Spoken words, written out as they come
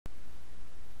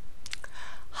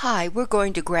Hi, we're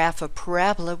going to graph a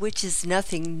parabola, which is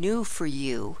nothing new for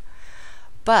you,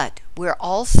 but we're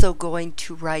also going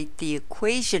to write the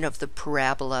equation of the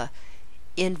parabola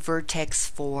in vertex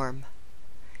form.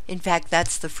 In fact,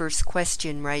 that's the first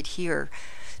question right here.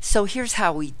 So here's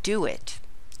how we do it.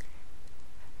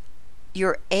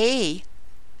 Your A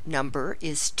number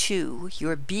is 2,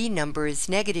 your B number is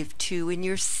 -2, and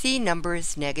your C number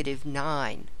is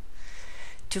 -9.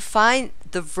 To find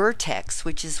the vertex,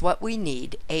 which is what we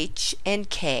need, H and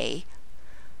K,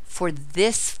 for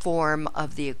this form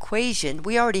of the equation,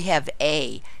 we already have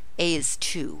A. A is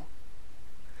 2.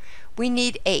 We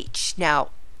need H. Now,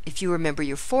 if you remember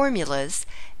your formulas,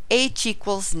 H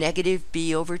equals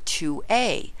 -b over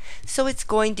 2A. So it's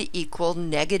going to equal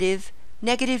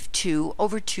 -2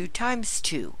 over 2 times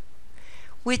 2,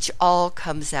 which all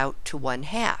comes out to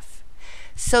 1/2.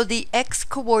 So the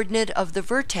x-coordinate of the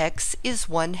vertex is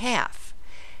 1/2,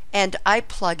 and I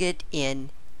plug it in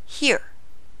here.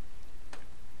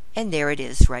 And there it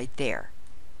is right there.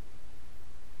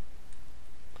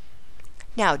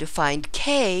 Now to find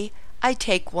k, I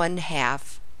take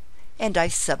 1/2 and I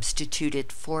substitute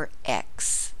it for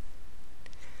x.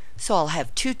 So I'll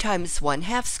have 2 times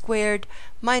 1/2 squared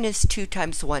minus 2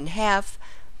 times 1/2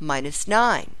 minus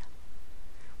 9.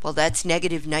 Well, that's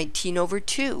 -19 over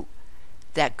 2.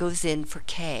 That goes in for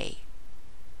k.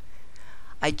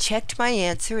 I checked my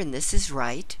answer and this is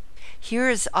right. Here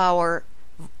is our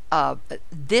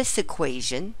this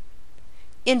equation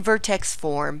in vertex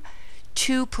form: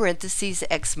 2 parentheses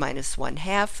x minus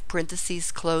 1/2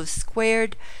 parentheses close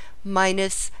squared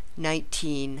minus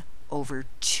 19 over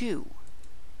 2.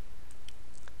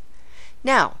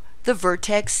 Now the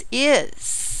vertex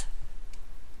is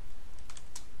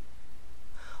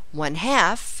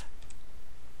 1/2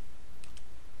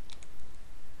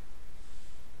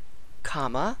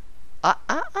 comma,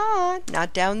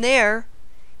 not down there,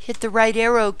 hit the right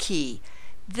arrow key,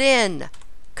 then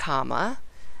comma,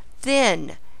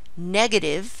 then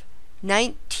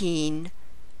 -19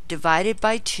 divided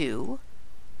by 2,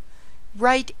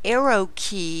 right arrow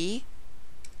key,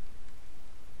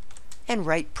 and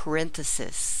right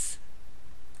parenthesis.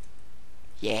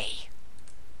 Yay.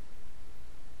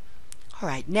 All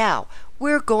right, now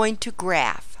we're going to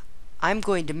graph. I'm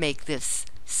going to make this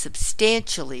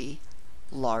substantially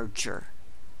larger.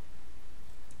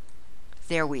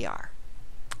 There we are.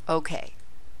 Okay.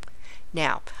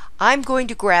 Now, I'm going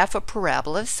to graph a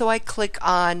parabola, so I click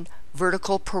on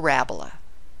vertical parabola.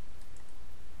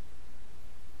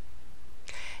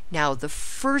 Now, the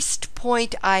first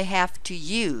point I have to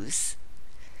use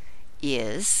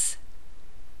is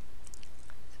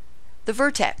the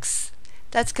vertex.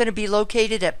 That's going to be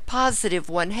located at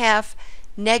 +1/2,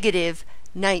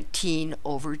 -19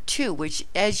 over 2, which,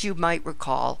 as you might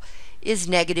recall, is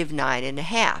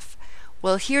 -9.5.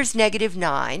 Well, here's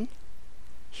 -9.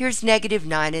 Here's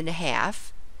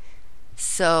 -9.5.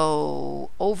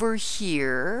 So over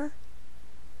here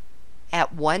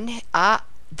at 1,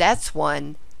 that's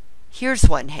 1. Here's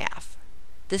 1/2.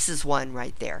 This is 1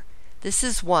 right there. This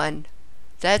is 1.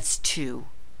 That's 2.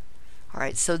 All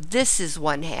right, so this is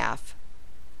 1/2.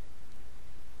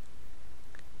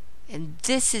 And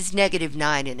this is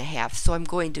 -9.5, so I'm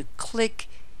going to click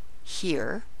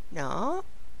here. No,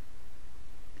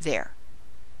 there.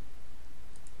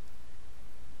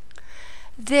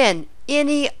 Then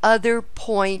any other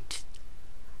point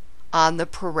on the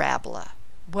parabola.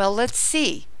 Well, let's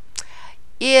see.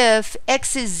 If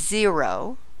x is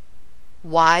 0,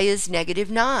 y is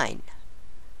 -9.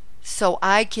 So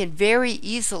I can very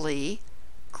easily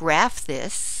graph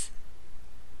this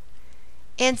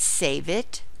and save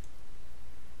it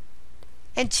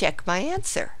and check my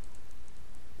answer.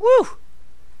 Woo!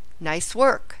 Nice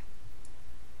work.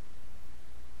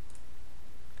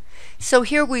 So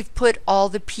here we've put all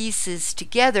the pieces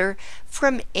together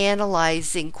from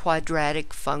analyzing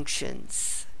quadratic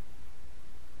functions.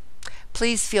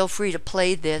 Please feel free to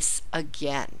play this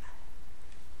again.